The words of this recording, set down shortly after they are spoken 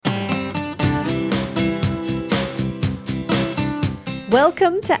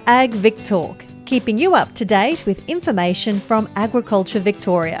Welcome to Ag Vic Talk, keeping you up to date with information from Agriculture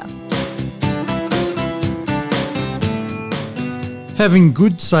Victoria. Having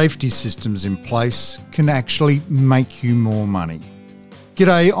good safety systems in place can actually make you more money.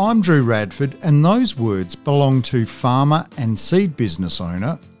 G'day, I'm Drew Radford, and those words belong to farmer and seed business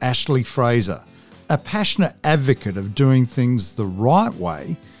owner Ashley Fraser, a passionate advocate of doing things the right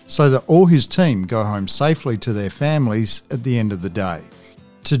way so that all his team go home safely to their families at the end of the day.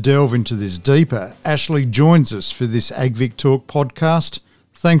 To delve into this deeper, Ashley joins us for this AgVic Talk podcast.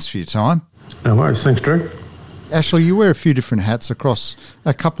 Thanks for your time. No worries. Thanks, Drew. Ashley, you wear a few different hats across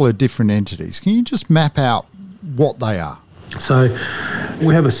a couple of different entities. Can you just map out what they are? So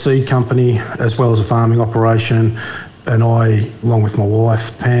we have a seed company as well as a farming operation, and I, along with my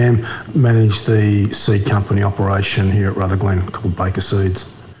wife, Pam, manage the seed company operation here at Rutherglen called Baker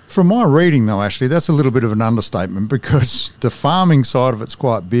Seeds. From my reading though, Ashley, that's a little bit of an understatement because the farming side of it's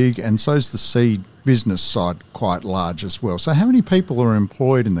quite big and so's the seed business side quite large as well. So how many people are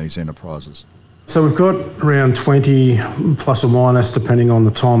employed in these enterprises? So we've got around 20 plus or minus depending on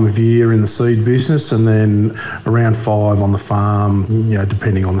the time of year in the seed business, and then around 5 on the farm,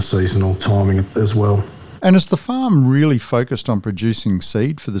 depending on the seasonal timing as well. And is the farm really focused on producing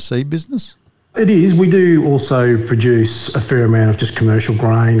seed for the seed business? It is. We do also produce a fair amount of just commercial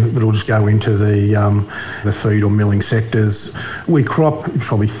grain that'll just go into the feed or milling sectors. We crop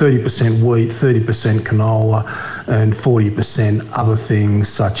probably 30% wheat, 30% canola, and 40% other things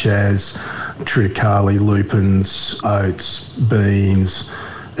such as triticale, lupins, oats, beans,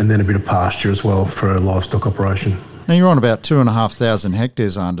 and then a bit of pasture as well for a livestock operation. Now you're on about 2,500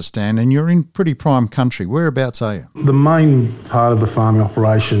 hectares, I understand, and you're in pretty prime country. Whereabouts are you? The main part of the farming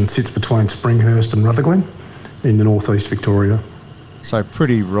operation sits between Springhurst and Rutherglen in the northeast Victoria. So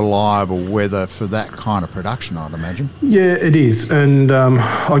pretty reliable weather for that kind of production, I'd imagine. Yeah, it is. And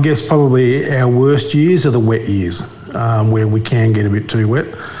I guess probably our worst years are the wet years, where we can get a bit too wet.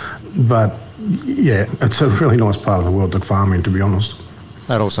 But yeah, it's a really nice part of the world to farm in, to be honest.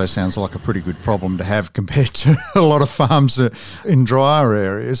 That also sounds like a pretty good problem to have compared to a lot of farms in drier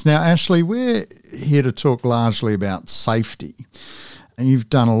areas. Now, Ashley, we're here to talk largely about safety, and you've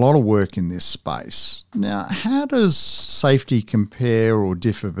done a lot of work in this space. Now, how does safety compare or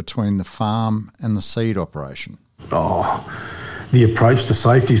differ between the farm and the seed operation? The approach to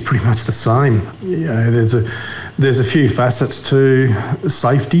safety is pretty much the same. There's a few facets to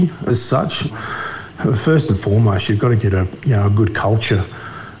safety as such. First and foremost, you've got to get a good culture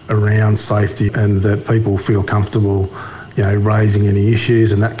around safety, and that people feel comfortable, raising any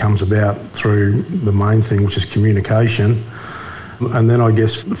issues, and that comes about through the main thing, which is communication. And then I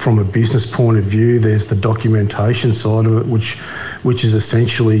guess from a business point of view, there's the documentation side of it, which is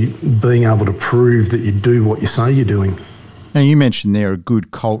essentially being able to prove that you do what you say you're doing. Now, you mentioned there a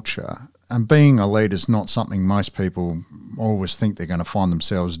good culture, and being a leader is not something most people always think they're going to find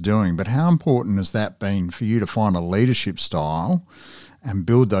themselves doing, but how important has that been for you to find a leadership style and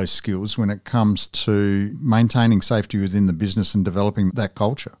build those skills when it comes to maintaining safety within the business and developing that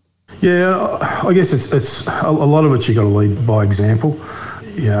culture? Yeah, I guess it's a lot of it you got to lead by example.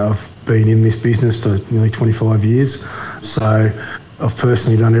 I've been in this business for nearly 25 years, so I've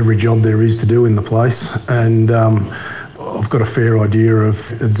personally done every job there is to do in the place, and I've got a fair idea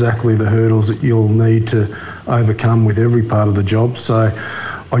of exactly the hurdles that you'll need to overcome with every part of the job. So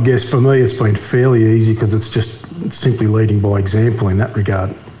I guess for me it's been fairly easy because it's just simply leading by example in that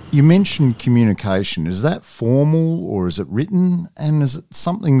regard. You mentioned communication. Is that formal or is it written, and is it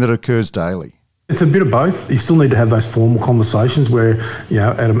something that occurs daily? It's a bit of both. You still need to have those formal conversations where,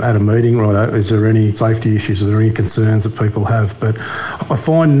 at a meeting, right, is there any safety issues? Are there any concerns that people have? But I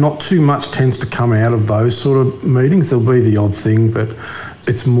find not too much tends to come out of those sort of meetings. There'll be the odd thing, but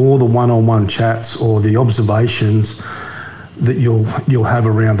it's more the one-on-one chats or the observations that you'll have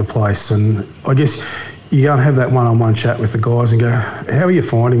around the place. And I guess you go and have that one-on-one chat with the guys and go, how are you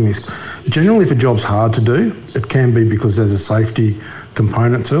finding this? Generally, if a job's hard to do, it can be because there's a safety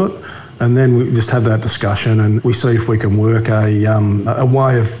component to it. And then we just have that discussion and we see if we can work a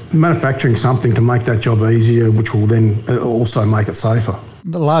way of manufacturing something to make that job easier, which will then also make it safer.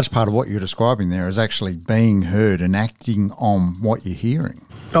 The large part of what you're describing there is actually being heard and acting on what you're hearing.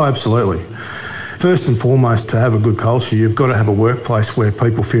 Oh, absolutely. First and foremost, to have a good culture, you've got to have a workplace where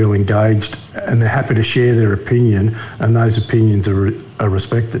people feel engaged and they're happy to share their opinion, and those opinions are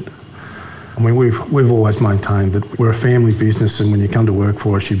respected. I mean, we've always maintained that we're a family business, and when you come to work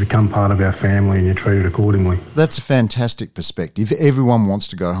for us, you become part of our family and you're treated accordingly. That's a fantastic perspective. Everyone wants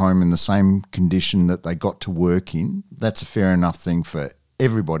to go home in the same condition that they got to work in. That's a fair enough thing for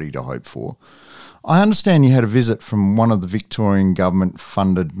everybody to hope for. I understand you had a visit from one of the Victorian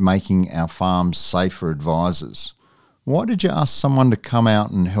government-funded Making Our Farms Safer advisors. Why did you ask someone to come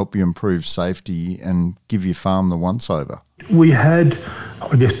out and help you improve safety and give your farm the once-over? We had,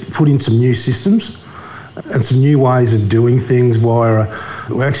 put in some new systems and some new ways of doing things via,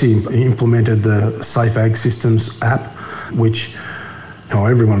 we actually implemented the Safe Ag Systems app, which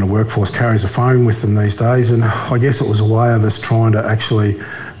everyone in the workforce carries a phone with them these days, and I guess it was a way of us trying to actually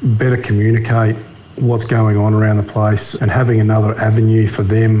better communicate what's going on around the place and having another avenue for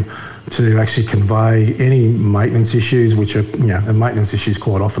them to actually convey any maintenance issues, which are, the maintenance issue is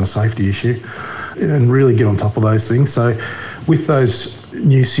quite often a safety issue, and really get on top of those things. So with those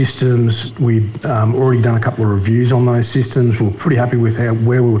new systems, we'd already done a couple of reviews on those systems. We were pretty happy with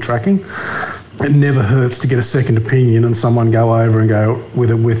where we were tracking. It never hurts to get a second opinion and someone go over and go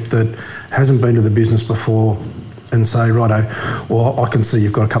with that hasn't been to the business before and say, righto, well, I can see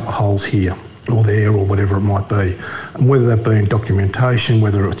you've got a couple of holes here or there or whatever it might be. And whether that be in documentation,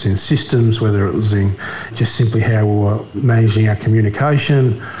 whether it's in systems, whether it was in just simply how we were managing our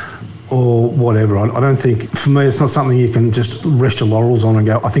communication or whatever. I don't think, for me, it's not something you can just rest your laurels on and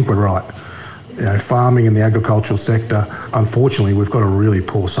go, I think we're right. Farming in the agricultural sector, unfortunately, we've got a really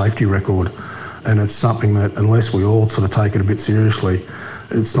poor safety record. And it's something that, unless we all sort of take it a bit seriously,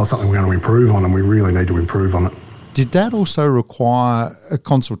 it's not something we're going to improve on, and we really need to improve on it. Did that also require a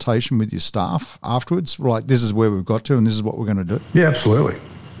consultation with your staff afterwards? Like, this is where we've got to and this is what we're going to do? Yeah, absolutely.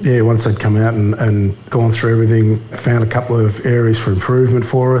 Yeah, once they'd come out and gone through everything, found a couple of areas for improvement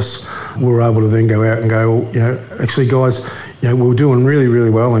for us, we were able to then go out and go, actually, guys, we're doing really, really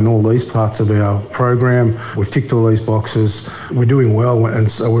well in all these parts of our program. We've ticked all these boxes. We're doing well,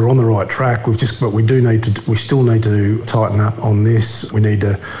 and so we're on the right track. We still need to tighten up on this. We need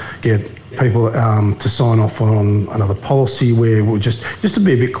to get people to sign off on another policy where we're just to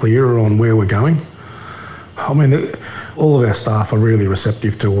be a bit clearer on where we're going. I mean, all of our staff are really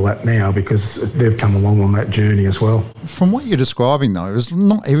receptive to all that now because they've come along on that journey as well. From what you're describing, though, is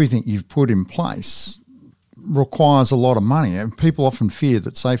not everything you've put in place requires a lot of money. And people often fear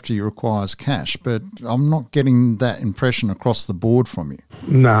that safety requires cash, but I'm not getting that impression across the board from you.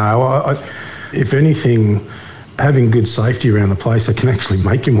 No, if anything, having good safety around the place, it can actually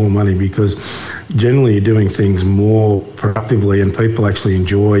make you more money because generally you're doing things more productively and people actually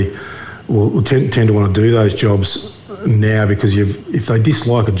tend to want to do those jobs now because if they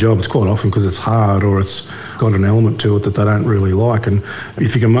dislike a job, it's quite often because it's hard or it's got an element to it that they don't really like. And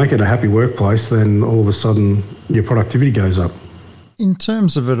if you can make it a happy workplace, then all of a sudden your productivity goes up. In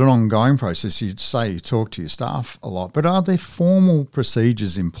terms of an ongoing process, you'd say you talk to your staff a lot, but are there formal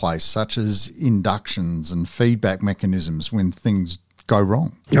procedures in place such as inductions and feedback mechanisms when things go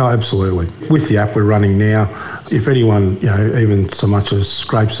wrong? Oh, absolutely. With the app we're running now, if anyone, even so much as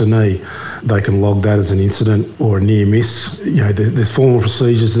scrapes a knee, they can log that as an incident or a near miss. There's formal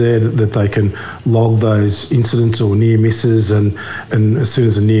procedures there that they can log those incidents or near misses, and as soon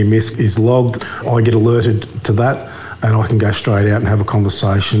as a near miss is logged, I get alerted to that and I can go straight out and have a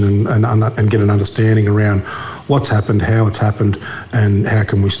conversation and get an understanding around what's happened, how it's happened, and how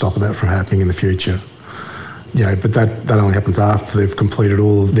can we stop that from happening in the future. But that only happens after they've completed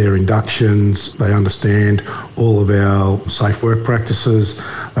all of their inductions. They understand all of our safe work practices.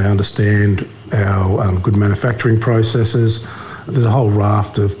 They understand our good manufacturing processes. There's a whole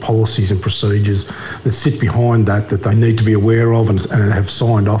raft of policies and procedures that sit behind that they need to be aware of and have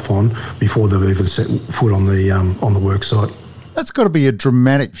signed off on before they've even set foot on the work site. That's got to be a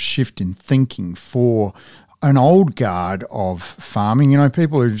dramatic shift in thinking for an old guard of farming.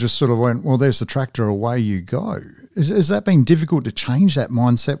 People who just sort of went, well, there's the tractor, away you go. Has that been difficult to change that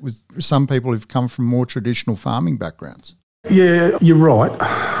mindset with some people who've come from more traditional farming backgrounds? Yeah, you're right.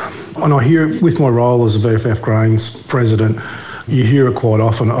 And I hear it with my role as a VFF Grains president, you hear it quite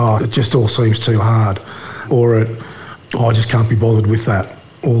often, it just all seems too hard, or I just can't be bothered with that,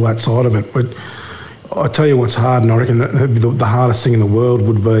 all that side of it. But I tell you what's hard, and I reckon the hardest thing in the world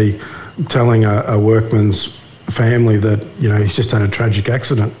would be telling a workman's family that, he's just had a tragic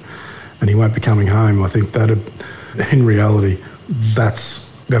accident and he won't be coming home. I think that in reality,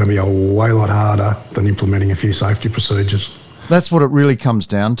 that's going to be a way lot harder than implementing a few safety procedures. That's what it really comes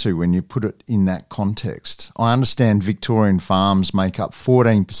down to when you put it in that context. I understand Victorian farms make up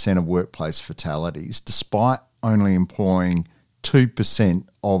 14% of workplace fatalities, despite only employing 2%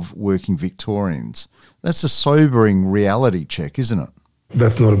 of working Victorians. That's a sobering reality check, isn't it?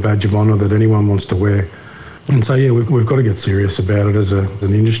 That's not a badge of honour that anyone wants to wear. And so, we've got to get serious about it as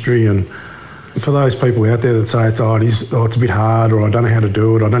an industry. And for those people out there that say it's a bit hard, or I don't know how to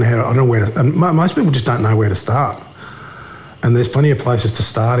do it, I don't know where to, and most people just don't know where to start. And there's plenty of places to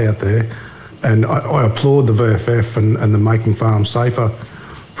start out there. And I applaud the VFF and the Making Farms Safer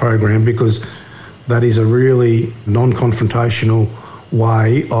program, because that is a really non-confrontational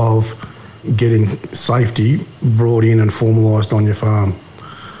way of getting safety brought in and formalised on your farm.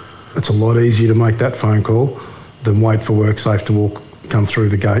 It's a lot easier to make that phone call than wait for WorkSafe to come through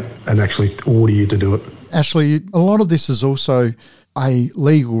the gate and actually order you to do it. Ashley, a lot of this is also a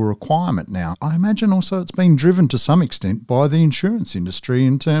legal requirement now. I imagine also it's been driven to some extent by the insurance industry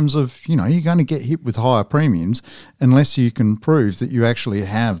in terms of, you're going to get hit with higher premiums unless you can prove that you actually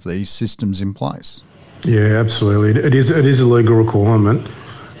have these systems in place. Yeah, absolutely. It is a legal requirement.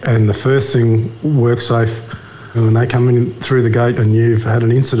 And the first thing WorkSafe, when they come in through the gate and you've had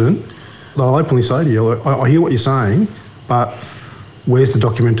an incident, they'll openly say to you, I hear what you're saying, but where's the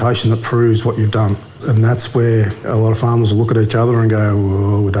documentation that proves what you've done? And that's where a lot of farmers will look at each other and go,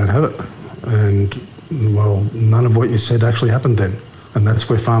 well, we don't have it. And, well, none of what you said actually happened then. And that's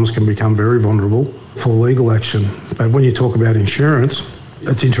where farmers can become very vulnerable for legal action. But when you talk about insurance,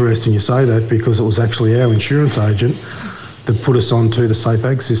 it's interesting you say that, because it was actually our insurance agent that put us onto the Safe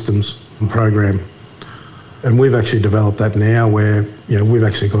Ag Systems program. And we've actually developed that now where, we've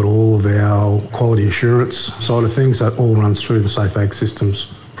actually got all of our quality assurance side of things that all runs through the Safe Ag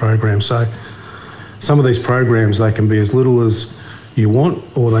Systems program. So some of these programs, they can be as little as you want,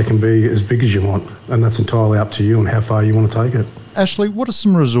 or they can be as big as you want. And that's entirely up to you and how far you want to take it. Ashley, what are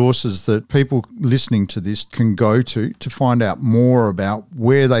some resources that people listening to this can go to find out more about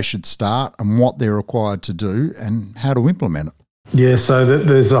where they should start and what they're required to do and how to implement it? Yeah, so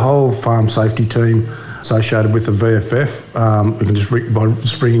there's a whole farm safety team associated with the VFF. You can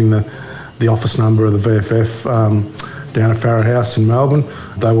just ringing the office number of the VFF down at Farrer House in Melbourne.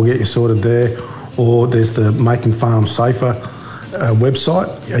 They will get you sorted there. Or there's the Making Farms Safer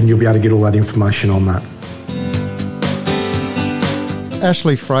website, and you'll be able to get all that information on that.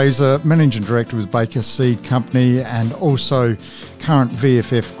 Ashley Fraser, Managing Director with Baker Seed Company and also current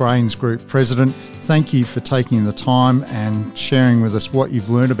VFF Grains Group President. Thank you for taking the time and sharing with us what you've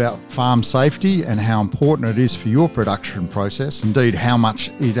learned about farm safety and how important it is for your production process, indeed how much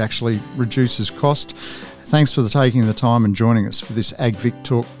it actually reduces cost. Thanks for taking the time and joining us for this AgVic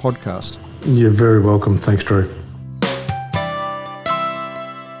Talk podcast. You're very welcome. Thanks, Drew.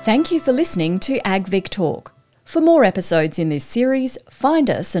 Thank you for listening to AgVic Talk. For more episodes in this series, find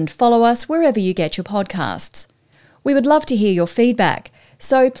us and follow us wherever you get your podcasts. We would love to hear your feedback,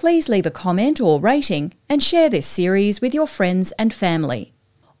 so please leave a comment or rating and share this series with your friends and family.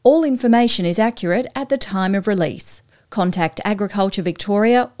 All information is accurate at the time of release. Contact Agriculture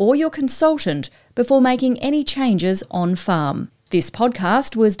Victoria or your consultant before making any changes on farm. This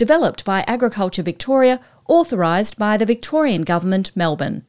podcast was developed by Agriculture Victoria, authorised by the Victorian Government, Melbourne.